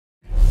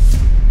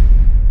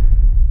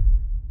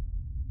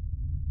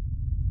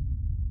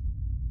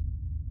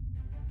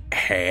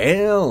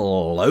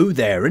Hello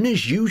there, and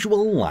as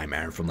usual, I'm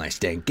Aaron from Less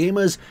Den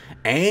Gamers,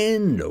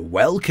 and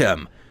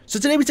welcome. So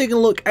today we're taking a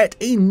look at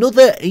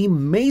another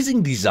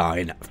amazing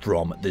design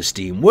from the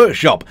Steam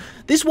Workshop.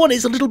 This one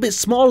is a little bit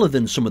smaller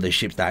than some of the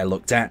ships that I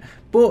looked at,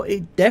 but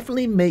it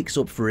definitely makes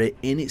up for it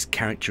in its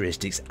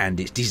characteristics and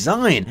its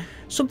design.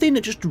 Something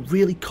that just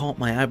really caught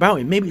my eye about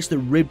it. Maybe it's the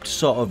ribbed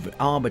sort of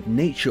armoured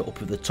nature up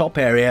at the top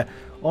area,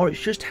 or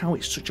it's just how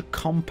it's such a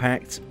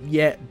compact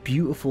yet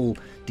beautiful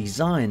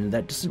design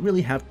that doesn't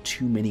really have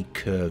too many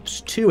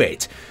curves to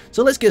it.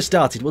 So let's get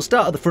started. We'll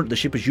start at the front of the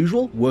ship as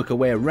usual, work our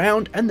way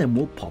around, and then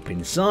we'll pop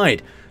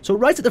inside. So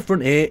right at the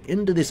front here,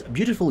 under this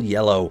beautiful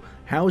yellow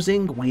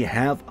housing, we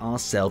have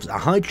ourselves a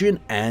hydrogen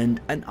and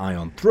an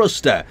ion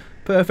thruster.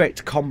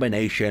 Perfect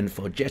combination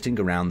for jetting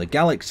around the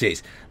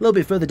galaxies. A little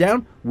bit further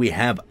down, we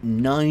have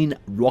 9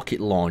 rocket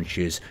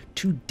launchers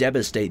to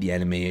devastate the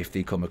enemy if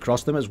they come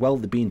across them. As well,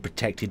 they're being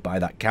protected by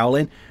that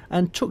cowling.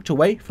 And tucked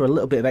away for a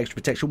little bit of extra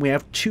protection, we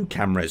have 2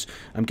 cameras.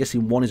 I'm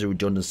guessing one is a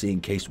redundancy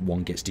in case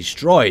one gets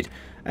destroyed.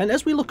 And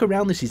as we look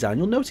around this design,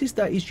 you'll notice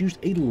that he's used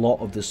a lot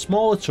of the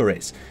smaller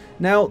turrets.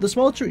 Now, the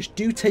smaller turrets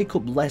do take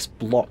up less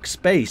block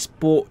space,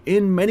 but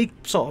in many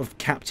sort of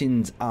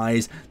captains'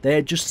 eyes,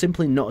 they're just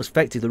simply not as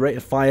effective. The rate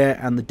of fire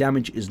and the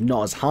damage is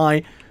not as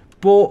high,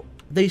 but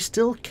they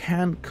still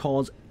can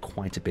cause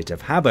quite a bit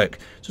of havoc.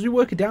 So as we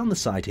work it down the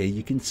side here,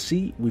 you can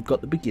see we've got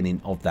the beginning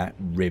of that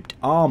ribbed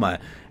armor,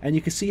 and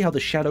you can see how the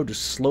shadow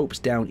just slopes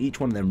down each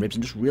one of them ribs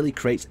and just really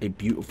creates a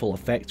beautiful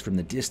effect from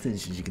the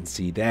distance, as you can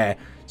see there.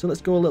 So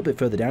let's go a little bit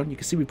further down. You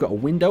can see we've got a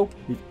window.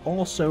 We've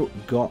also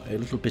got a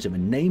little bit of a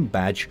name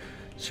badge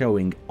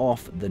showing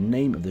off the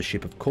name of the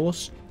ship, of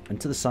course. And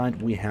to the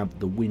side we have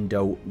the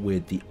window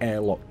with the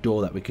airlock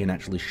door that we can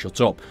actually shut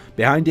up.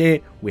 Behind here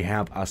we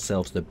have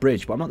ourselves the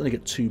bridge, but I'm not going to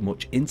get too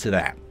much into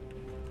that.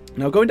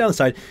 Now, going down the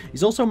side,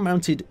 he's also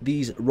mounted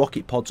these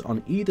rocket pods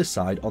on either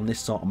side on this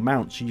sort of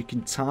mount, so you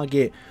can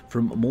target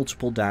from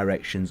multiple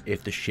directions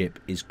if the ship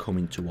is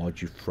coming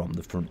towards you from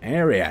the front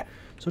area.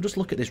 So just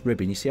look at this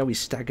ribbon. You see how he's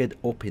staggered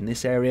up in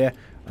this area,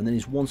 and then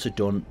he's once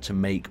done to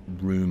make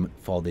room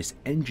for this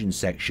engine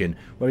section,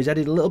 where he's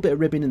added a little bit of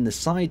ribbon in the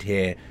side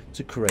here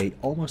to create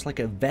almost like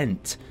a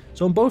vent.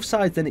 So on both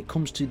sides then it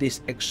comes to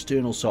this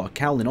external sort of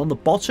cowling. On the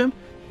bottom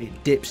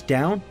it dips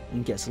down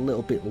and gets a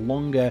little bit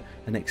longer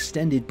and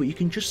extended, but you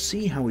can just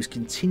see how he's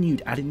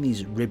continued adding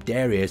these ribbed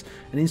areas,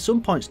 and in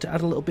some points to add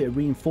a little bit of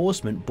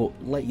reinforcement but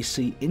let you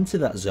see into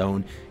that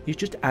zone, he's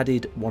just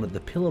added one of the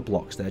pillar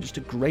blocks there. Just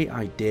a great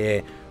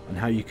idea on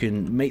how you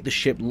can make the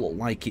ship look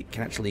like it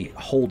can actually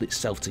hold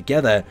itself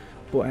together,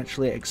 but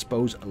actually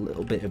expose a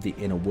little bit of the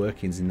inner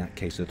workings, in that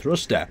case the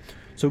thruster.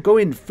 So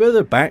going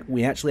further back,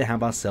 we actually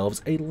have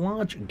ourselves a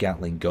large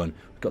Gatling gun.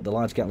 We've got the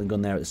large Gatling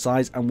gun there at the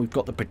sides, and we've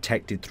got the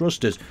protected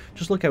thrusters.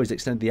 Just look how he's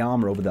extended the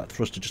armor over that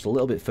thruster just a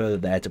little bit further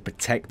there to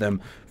protect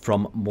them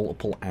from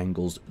multiple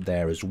angles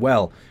there as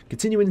well.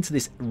 Continuing into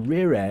this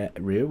rear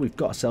area, we've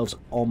got ourselves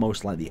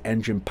almost like the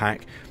engine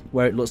pack,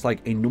 where it looks like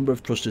a number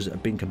of thrusters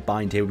have been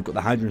combined here. We've got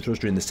the hydrogen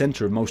thruster in the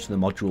center of most of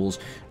the modules,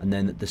 and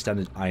then the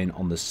standard iron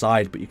on the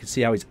side. But you can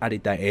see how he's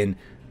added that in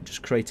and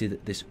just created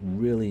this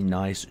really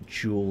nice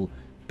dual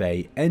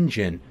bay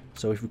engine.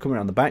 So if we come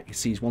around the back, you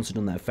see he's once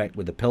done that effect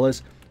with the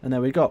pillars, and there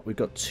we've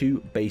got 2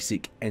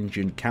 basic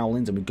engine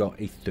cowlings, and we've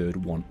got a third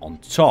one on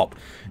top.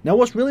 Now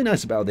what's really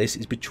nice about this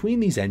is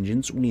between these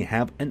engines we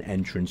have an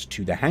entrance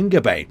to the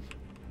hangar bay.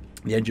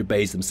 The engine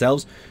bays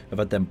themselves have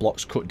had them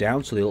blocks cut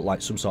down so they look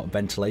like some sort of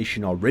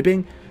ventilation or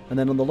ribbing, and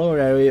then on the lower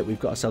area we've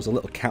got ourselves a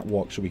little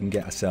catwalk so we can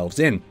get ourselves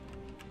in.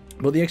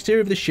 But the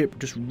exterior of the ship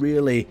just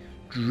really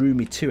drew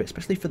me to it,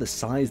 especially for the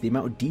size, the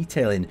amount of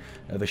detailing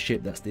of a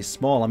ship that's this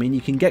small. I mean,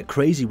 you can get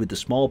crazy with the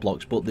small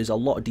blocks, but there's a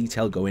lot of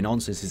detail going on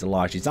since it's a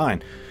large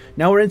design.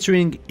 Now we're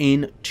entering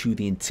into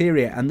the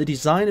interior, and the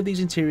design of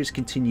these interiors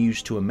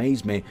continues to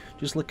amaze me.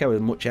 Just look how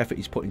much effort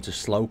he's put into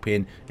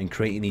sloping and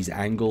creating these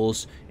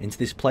angles into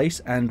this place.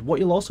 And what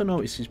you'll also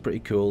notice is pretty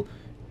cool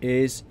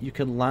is you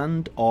can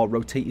land or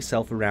rotate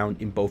yourself around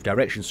in both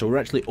directions. So we're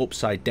actually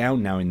upside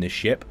down now in this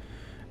ship,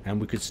 and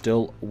we could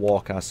still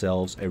walk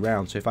ourselves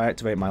around. So if I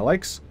activate my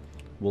legs,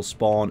 we'll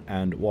spawn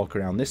and walk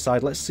around this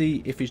side. Let's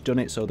see if he's done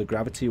it so the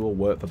gravity will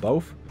work for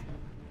both.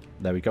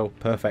 There we go,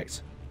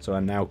 perfect. So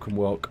I now can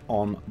walk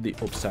on the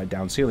upside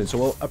down ceiling. So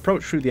we'll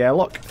approach through the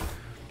airlock,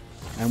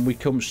 and we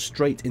come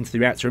straight into the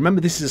reactor.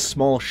 Remember, this is a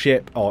small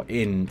ship, or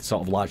in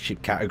sort of large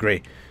ship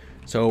category,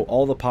 so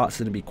all the parts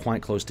are going to be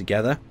quite close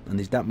together, and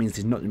that means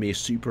there's not going to be a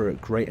super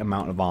great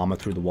amount of armor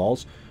through the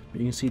walls. But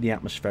you can see the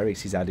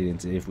atmospherics he's added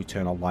into it. If we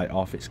turn our light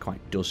off, it's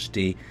quite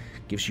dusty.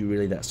 Gives you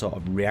really that sort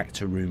of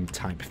reactor room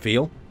type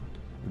feel.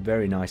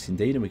 Very nice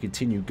indeed. And we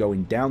continue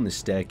going down this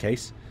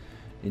staircase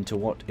into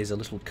what is a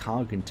little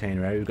car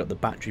container area. We've got the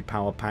battery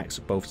power packs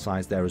at both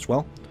sides there as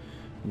well.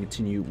 We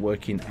continue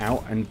working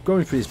out and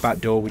going through this back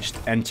door. We just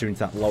enter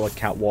into that lower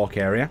catwalk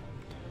area.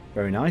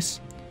 Very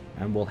nice.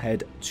 And we'll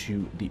head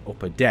to the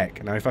upper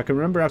deck. Now, if I can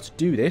remember how to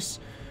do this,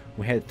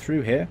 we head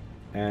through here,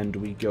 and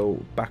we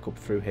go back up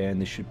through here,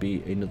 and there should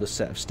be another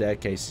set of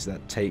staircases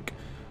that take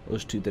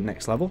us to the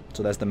next level.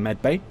 So there's the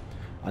med bay,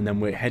 And then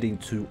we're heading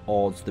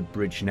towards the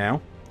bridge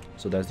now.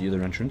 So there's the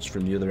other entrance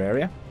from the other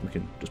area. We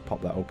can just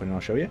pop that open and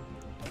I'll show you.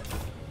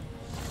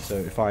 So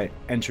if I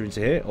enter into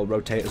here, it'll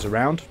rotate us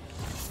around.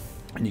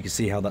 And you can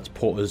see how that's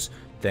put us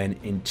then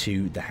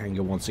into the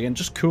hangar once again.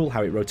 Just cool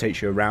how it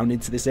rotates you around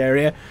into this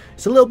area.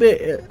 It's a little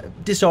bit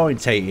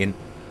disorientating,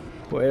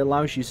 but it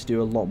allows you to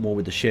do a lot more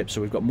with the ship.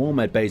 So we've got more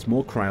med bays,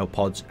 more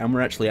cryopods, and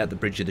we're actually at the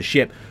bridge of the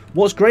ship.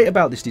 What's great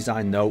about this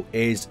design though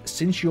is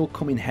since you're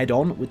coming head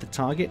on with the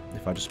target,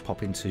 if I just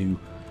pop into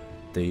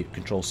the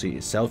control seat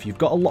itself, you've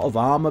got a lot of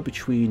armor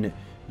between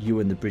you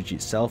and the bridge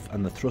itself,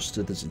 and the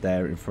thruster that's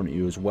there in front of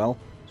you as well.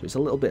 So it's a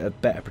little bit of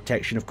better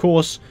protection. Of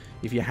course,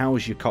 if you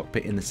house your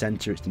cockpit in the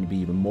center, it's going to be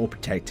even more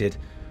protected.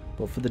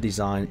 But for the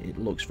design, it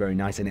looks very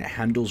nice and it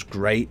handles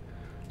great,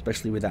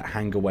 especially with that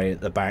hangarway at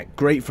the back.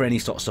 Great for any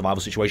sort of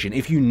survival situation.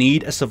 If you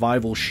need a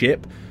survival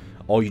ship,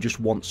 or you just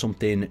want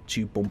something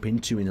to bump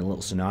into in a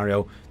little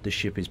scenario, the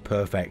ship is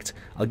perfect.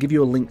 I'll give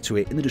you a link to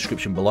it in the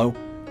description below,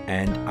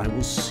 and I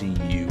will see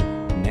you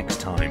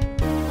next time.